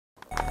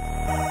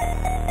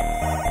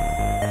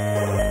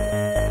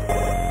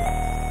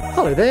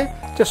Hello there,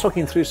 just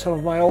looking through some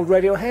of my old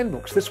radio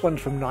handbooks. This one's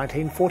from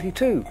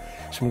 1942.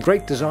 Some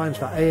great designs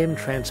for AM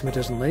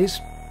transmitters in these.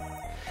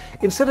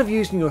 Instead of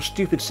using your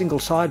stupid single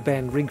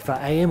sideband rig for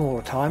AM all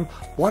the time,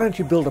 why don't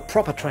you build a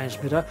proper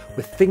transmitter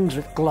with things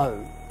that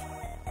glow?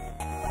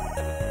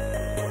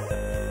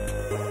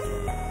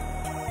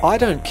 I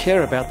don't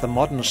care about the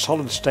modern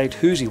solid-state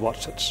Whoozy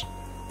Watsits.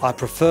 I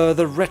prefer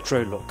the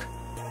retro look.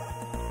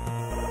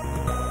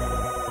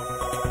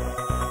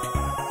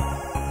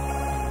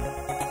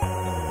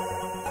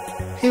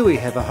 Here we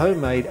have a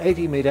homemade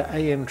 80 metre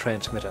AM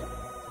transmitter.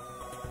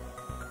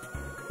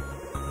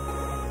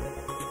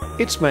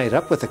 It's made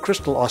up with a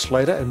crystal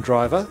oscillator and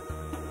driver,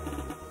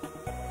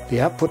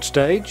 the output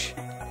stage,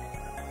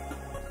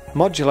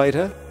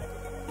 modulator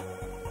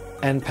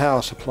and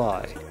power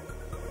supply.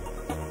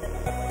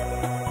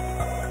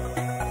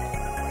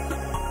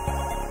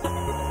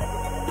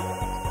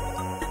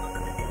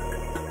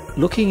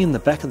 Looking in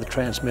the back of the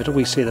transmitter,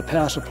 we see the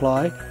power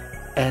supply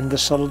and the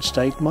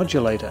solid-state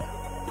modulator.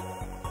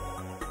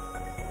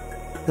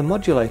 The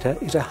modulator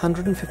is a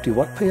 150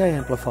 watt PA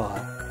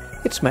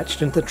amplifier. It's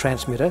matched into the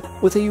transmitter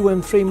with a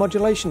UM3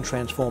 modulation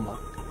transformer.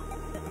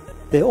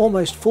 They're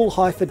almost full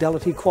high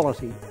fidelity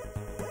quality.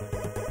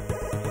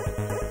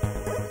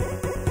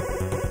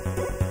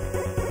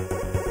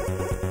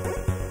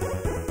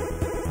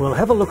 We'll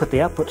have a look at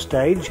the output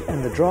stage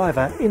and the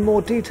driver in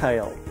more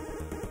detail.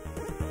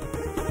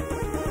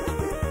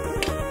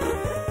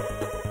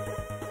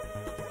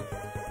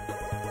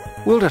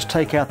 We'll just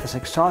take out this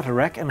exciter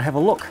rack and have a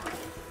look.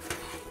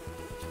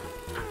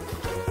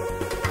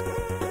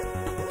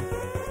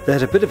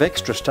 There's a bit of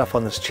extra stuff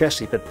on this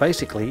chassis, but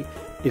basically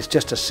it's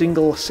just a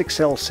single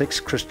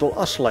 6L6 crystal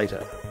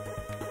oscillator.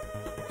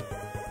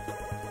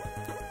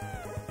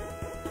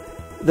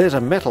 There's a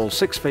metal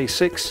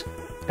 6V6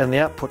 and the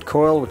output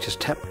coil, which is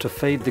tapped to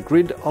feed the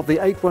grid of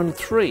the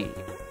 813.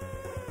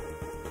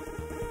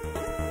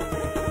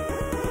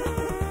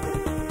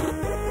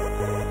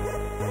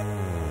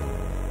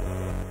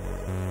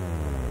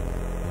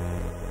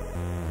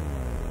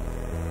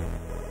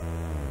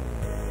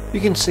 You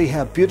can see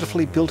how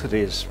beautifully built it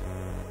is.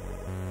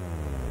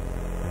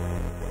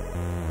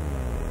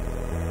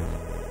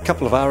 A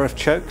couple of RF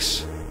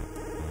chokes,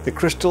 the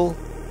crystal,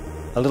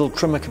 a little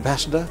trimmer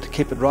capacitor to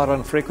keep it right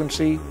on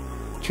frequency,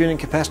 tuning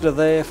capacitor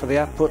there for the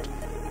output,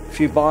 a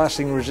few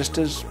biasing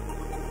resistors.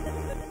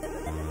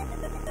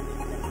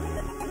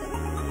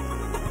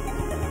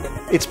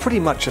 It's pretty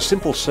much a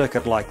simple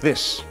circuit like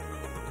this.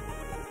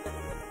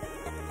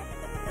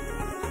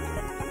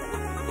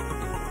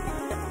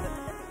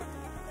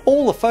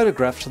 All the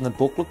photographs in the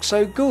book look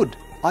so good.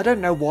 I don't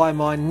know why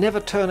mine never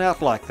turn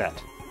out like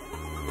that.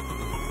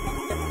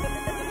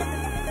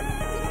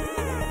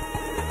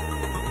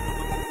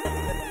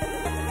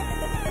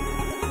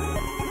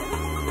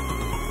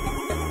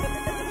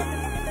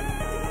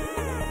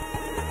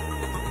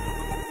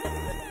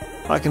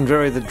 I can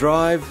vary the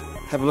drive,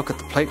 have a look at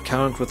the plate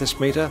current with this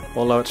meter,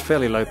 although it's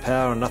fairly low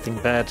power and nothing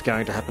bad's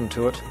going to happen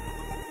to it.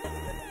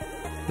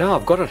 Now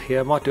I've got it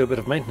here, I might do a bit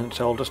of maintenance,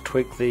 so I'll just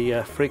tweak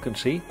the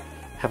frequency.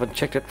 Haven't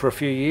checked it for a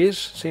few years,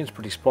 seems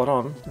pretty spot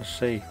on. Let's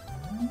see.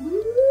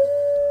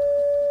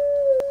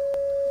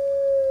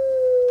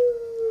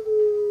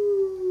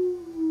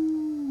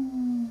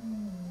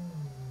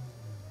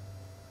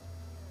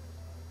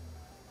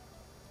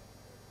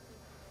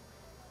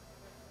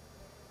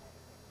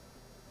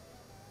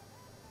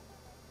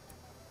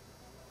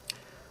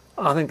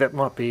 I think that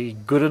might be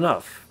good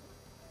enough.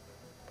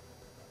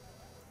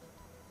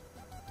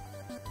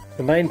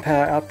 The main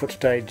power output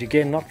stage,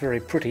 again not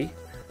very pretty,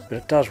 but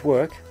it does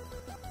work.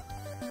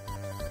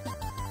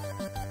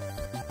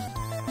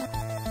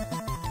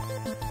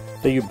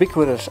 The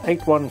ubiquitous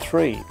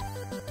 813,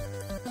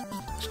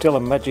 still a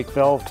magic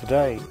valve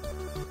today.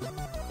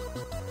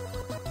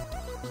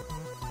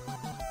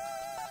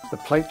 The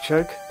plate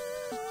choke,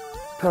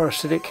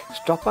 parasitic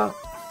stopper,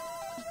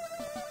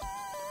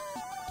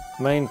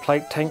 main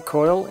plate tank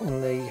coil in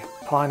the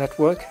Pi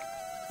network.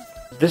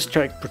 This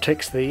choke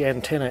protects the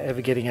antenna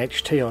ever getting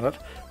HT on it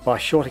by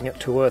shorting it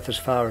to earth as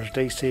far as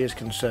DC is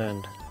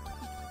concerned.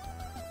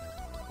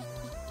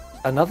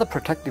 Another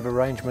protective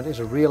arrangement is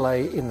a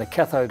relay in the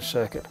cathode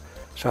circuit,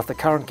 so if the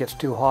current gets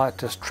too high it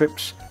just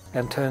trips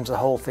and turns the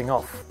whole thing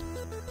off.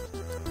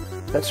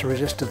 That's a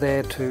resistor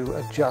there to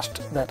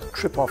adjust that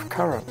trip-off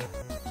current.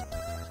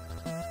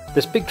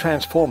 This big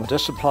transformer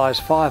just supplies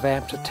 5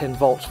 amps at 10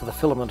 volts for the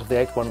filament of the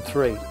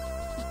 813.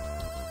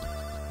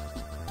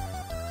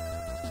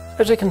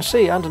 As you can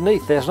see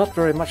underneath, there's not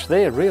very much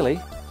there really.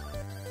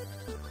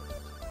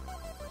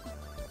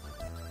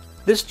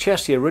 This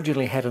chassis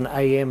originally had an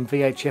AM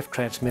VHF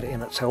transmitter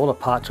in it, so all the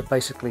parts are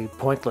basically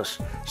pointless,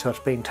 so it's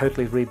been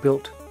totally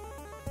rebuilt.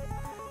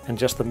 And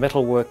just the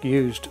metalwork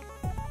used.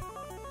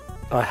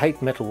 I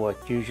hate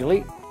metalwork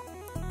usually.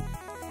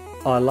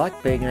 I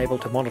like being able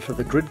to monitor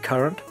the grid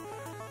current,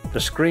 the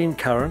screen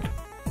current,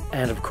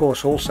 and of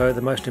course also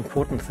the most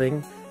important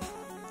thing,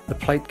 the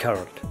plate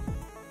current.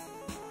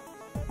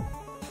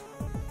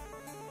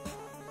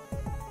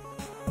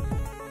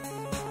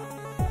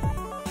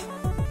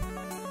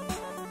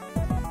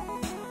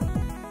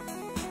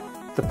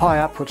 The pi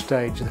output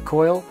stage, the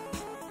coil,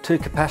 2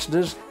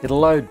 capacitors. It'll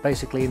load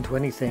basically into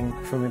anything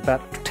from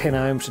about 10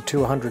 ohms to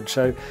 200,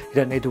 so you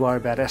don't need to worry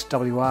about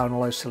SWR and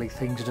all those silly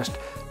things. You just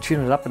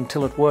tune it up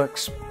until it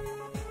works.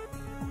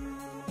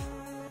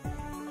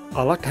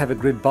 I like to have a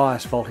grid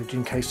bias voltage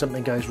in case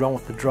something goes wrong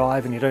with the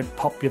drive and you don't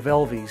pop your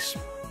valves.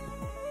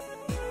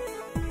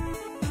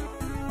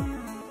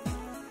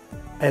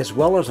 As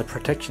well as the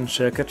protection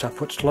circuits, I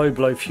put slow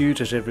blow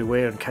fuses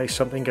everywhere in case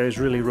something goes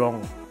really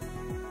wrong.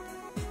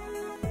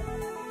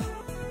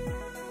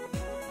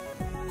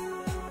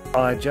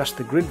 I adjust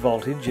the grid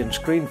voltage and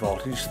screen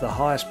voltage to the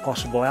highest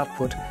possible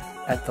output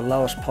at the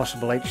lowest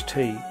possible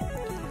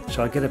HT,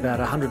 so I get about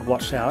 100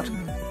 watts out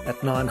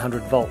at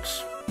 900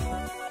 volts.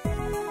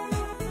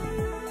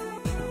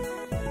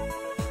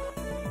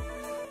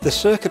 The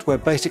circuit we're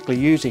basically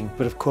using,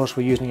 but of course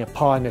we're using a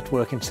pi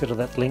network instead of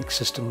that link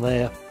system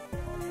there.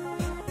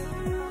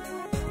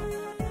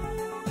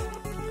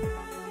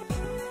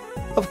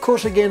 Of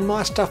course, again,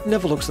 my stuff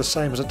never looks the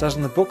same as it does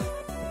in the book.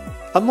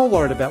 I'm more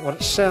worried about what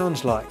it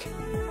sounds like.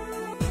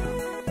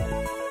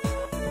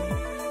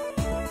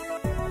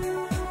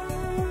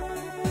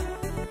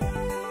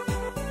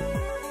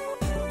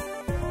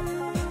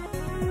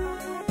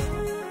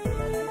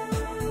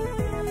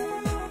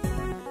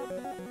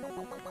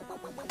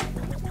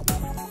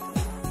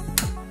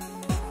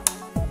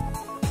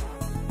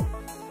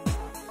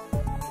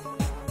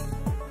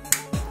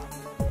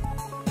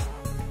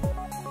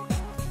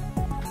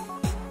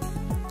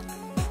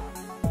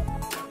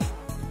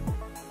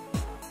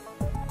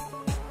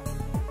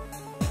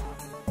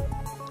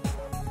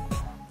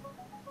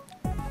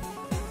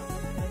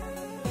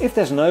 If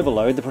there's an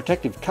overload, the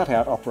protective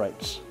cutout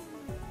operates.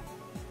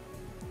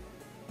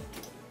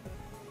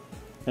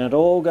 And it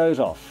all goes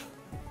off.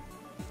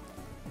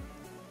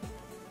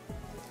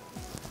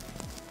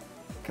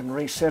 Can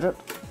reset it.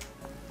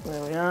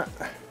 There we are.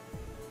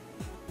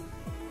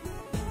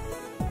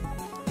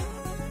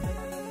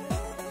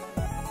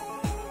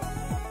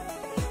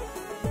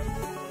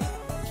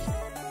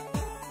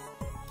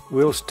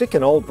 We'll stick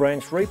an old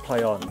branch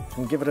replay on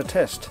and give it a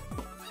test.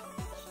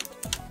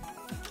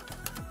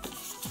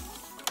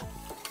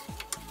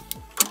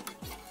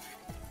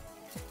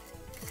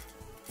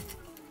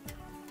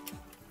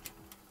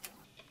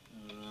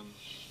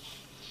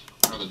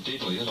 Rather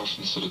deadly. It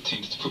often sort of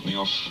tends to put me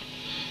off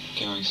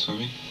going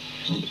swimming.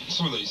 And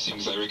some of these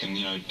things, they reckon,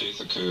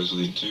 death occurs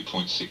within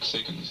 2.6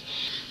 seconds.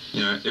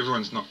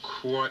 Everyone's not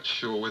quite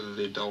sure whether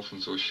they're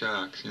dolphins or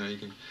sharks.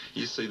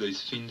 You see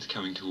these fins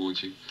coming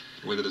towards you,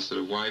 whether to sort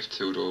of wave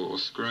to it or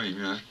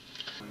scream. If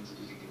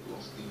you get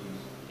lost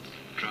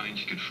in drains,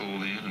 you could fall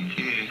down. And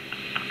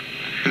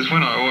because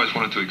when I always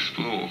wanted to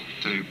explore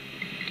to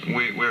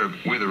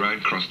where the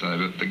road crossed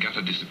over, the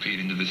gutter disappeared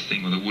into this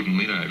thing with a wooden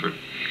lid over it,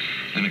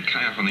 and it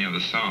came up on the other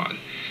side.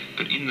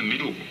 But in the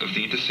middle of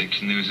the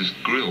intersection there was this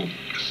grill,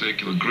 a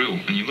circular grill,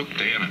 and you looked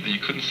down it and you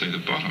couldn't see the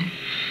bottom.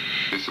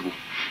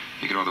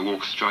 You could either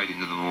walk straight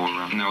into them or...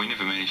 No, we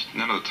never managed.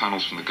 None of the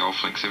tunnels from the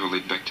golf links ever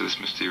led back to this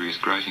mysterious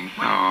grating.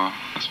 Oh,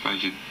 I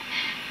suppose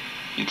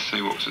you'd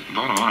see what was at the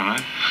bottom, I don't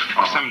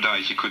know. Some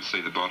days you could see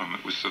the bottom.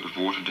 It was sort of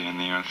water down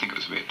there. I think it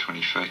was about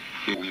 20 feet.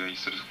 You're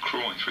sort of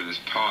crawling through this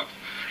pipe.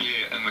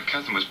 Yeah, and my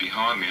cousin was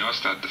behind me and I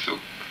started to feel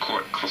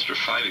quite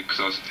claustrophobic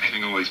because I was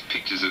having all these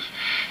pictures of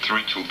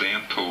torrential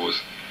downpours,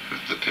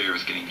 with the pair of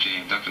us getting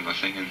jammed up in the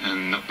thing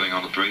and not being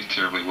able to breathe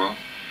terribly well.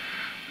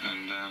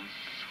 And,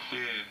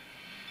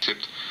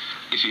 except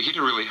if you hit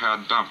a really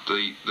hard bump,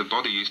 the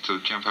body used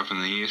to jump up in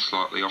the air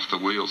slightly off the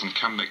wheels and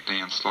come back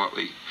down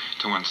slightly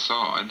to one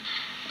side,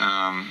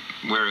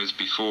 whereas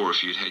before,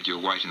 if you'd had your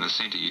weight in the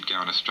centre, you'd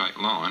go in a straight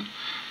line.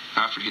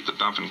 After it hit the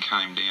bump and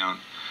came down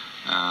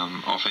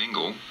off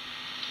angle,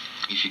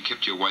 if you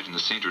kept your weight in the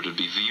centre, it would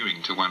be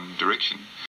veering to one direction.